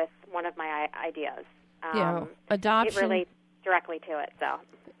together with one of my ideas. Adoption. It relates directly to it, so.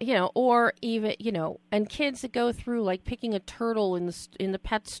 You know, or even, you know, and kids that go through like picking a turtle in the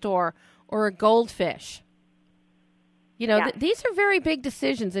pet store or a goldfish. You know, these are very big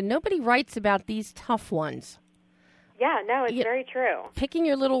decisions, and nobody writes about these tough ones. Yeah, no, it's very true. Picking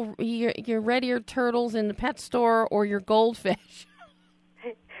your red-eared turtles in the pet store or your goldfish.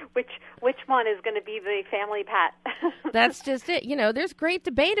 Which one is going to be the family pet? That's just it. You know, there's great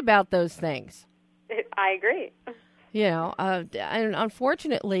debate about those things. I agree. You know, and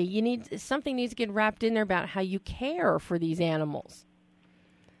unfortunately, something needs to get wrapped in there about how you care for these animals.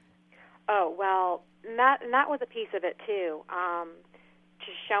 Oh, well, that was a piece of it, too.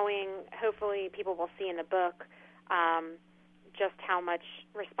 Just showing, hopefully people will see in the book, just how much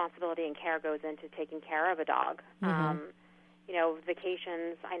responsibility and care goes into taking care of a dog. You know,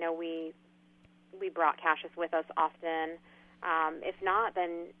 vacations, I know we brought Cassius with us often. If not,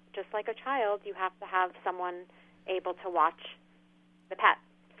 then just like a child, you have to have someone able to watch the pet,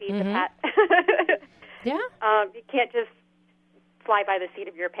 feed the pet. Yeah. You can't just fly by the seat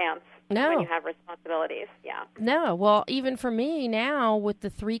of your pants when you have responsibilities. Yeah. No. Well, even for me now, with the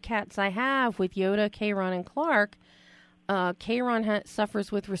 3 cats I have, with Yoda, Kayron, and Clark, Kayron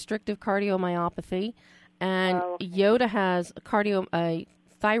suffers with restrictive cardiomyopathy, and Yoda has a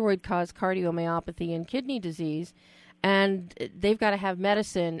thyroid-caused cardiomyopathy and kidney disease, and they've got to have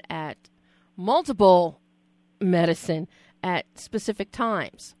multiple medicine at specific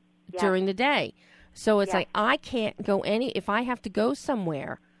times during the day. So it's like I can't go if I have to go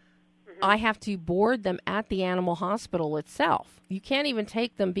somewhere, I have to board them at the animal hospital itself. You can't even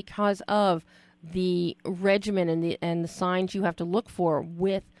take them because of the regimen and the signs you have to look for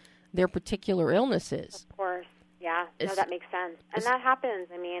with their particular illnesses. Of course, yeah. No, that makes sense. And that happens.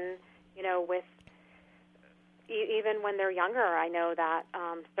 I mean, you know, with even when they're younger, I know that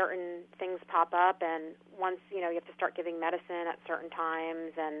certain things pop up, and once, you know, you have to start giving medicine at certain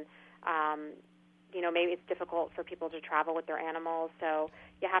times, and you know, maybe it's difficult for people to travel with their animals, so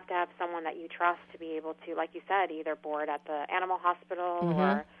you have to have someone that you trust to be able to, like you said, either board at the animal hospital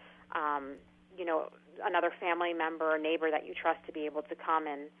or, you know, another family member or neighbor that you trust to be able to come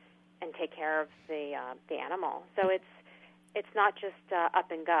and take care of the animal. So it's not just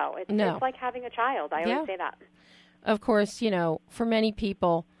up and go. It's like having a child. I always say that. Of course, you know, for many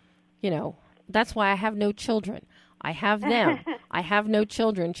people, you know, that's why I have no children. I have them. I have no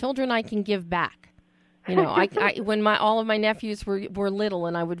children. Children I can give back. You know, I when all of my nephews were little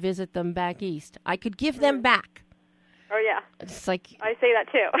and I would visit them back east, I could give them back. Oh, yeah. It's like I say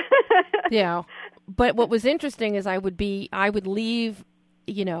that too. Yeah. But what was interesting is I would leave,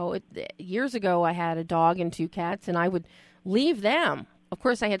 you know, years ago I had a dog and 2 cats, and I would leave them. Of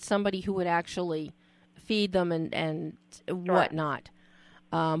course, I had somebody who would actually feed them and whatnot.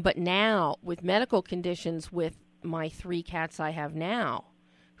 But now, with medical conditions with my 3 cats I have now,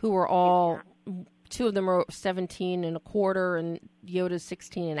 who are all, 2 of them are 17 and a quarter, and Yoda's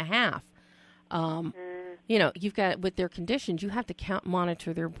 16 and a half. You know, you've got, with their conditions, you have to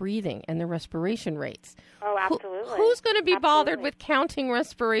monitor their breathing and their respiration rates. Oh, absolutely. Who's going to be bothered with counting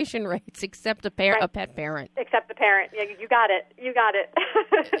respiration rates except a pet parent? Except the parent. Yeah, you got it. You got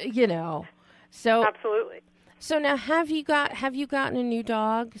it. You know, so absolutely. So now, have you gotten a new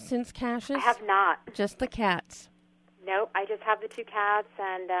dog since Cassius? I have not. Just the cats. Nope, I just have the 2 cats,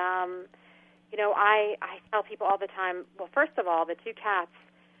 and you know, I tell people all the time. Well, first of all, the 2 cats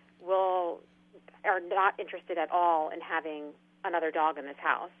are not interested at all in having another dog in this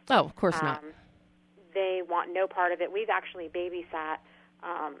house. Oh, of course not. They want no part of it. We've actually babysat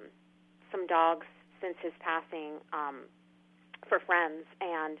some dogs since his passing for friends,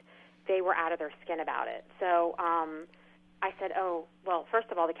 and they were out of their skin about it. So I said, oh, well,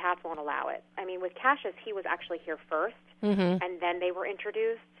 first of all, the cats won't allow it. I mean, with Cassius, he was actually here first, and then they were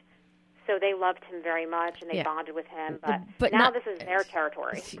introduced. So they loved him very much, and they bonded with him. But now this is their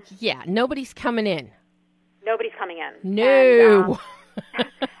territory. Yeah, nobody's coming in. Nobody's coming in. No.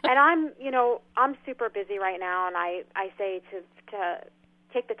 And I'm super busy right now, and I say to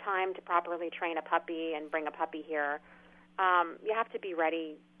take the time to properly train a puppy and bring a puppy here. You have to be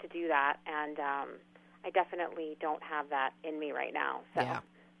ready to do that, and I definitely don't have that in me right now. So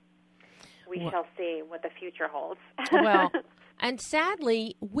we shall see what the future holds. Well, and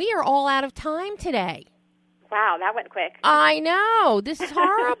sadly, we are all out of time today. Wow, that went quick. I know. This is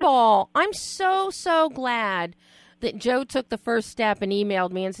horrible. I'm so glad that Joe took the first step and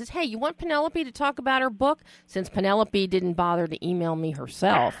emailed me and says, hey, you want Penelope to talk about her book? Since Penelope didn't bother to email me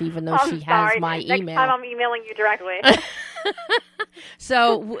herself, even though she has my email. Next time I'm emailing you directly.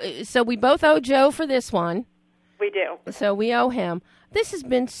 So we both owe Joe for this one. We do. So we owe him. This has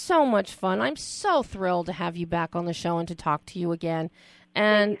been so much fun. I'm so thrilled to have you back on the show and to talk to you again.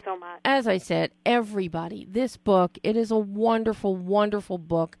 And thank you so much. As I said, everybody, this book, it is a wonderful, wonderful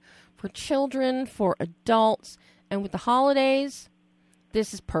book for children, for adults, and with the holidays,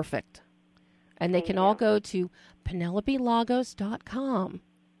 this is perfect. And they can all go to PenelopeLagos.com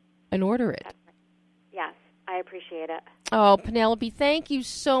and order it. Yes, I appreciate it. Oh, Penelope, thank you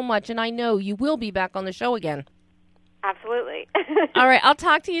so much. And I know you will be back on the show again. Absolutely. All right, I'll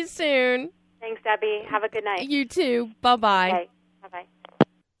talk to you soon. Thanks, Debbie. Have a good night. You too. Bye-bye. Okay. Bye-bye.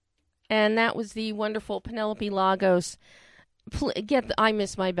 And that was the wonderful Penelope Lagos. I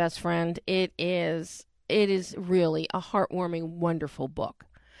Miss My Best Friend. It is really a heartwarming, wonderful book.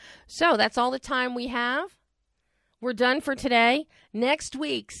 So that's all the time we have. We're done for today. Next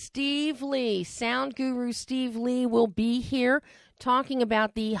week, Steve Lee, sound guru Steve Lee, will be here talking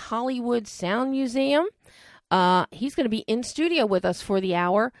about the Hollywood Sound Museum. He's going to be in studio with us for the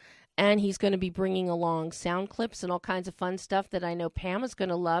hour, and he's going to be bringing along sound clips and all kinds of fun stuff that I know Pam is going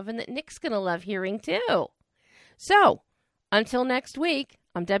to love and that Nick's going to love hearing too. So, until next week,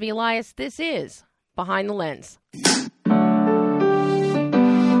 I'm Debbie Elias. This is Behind the Lens.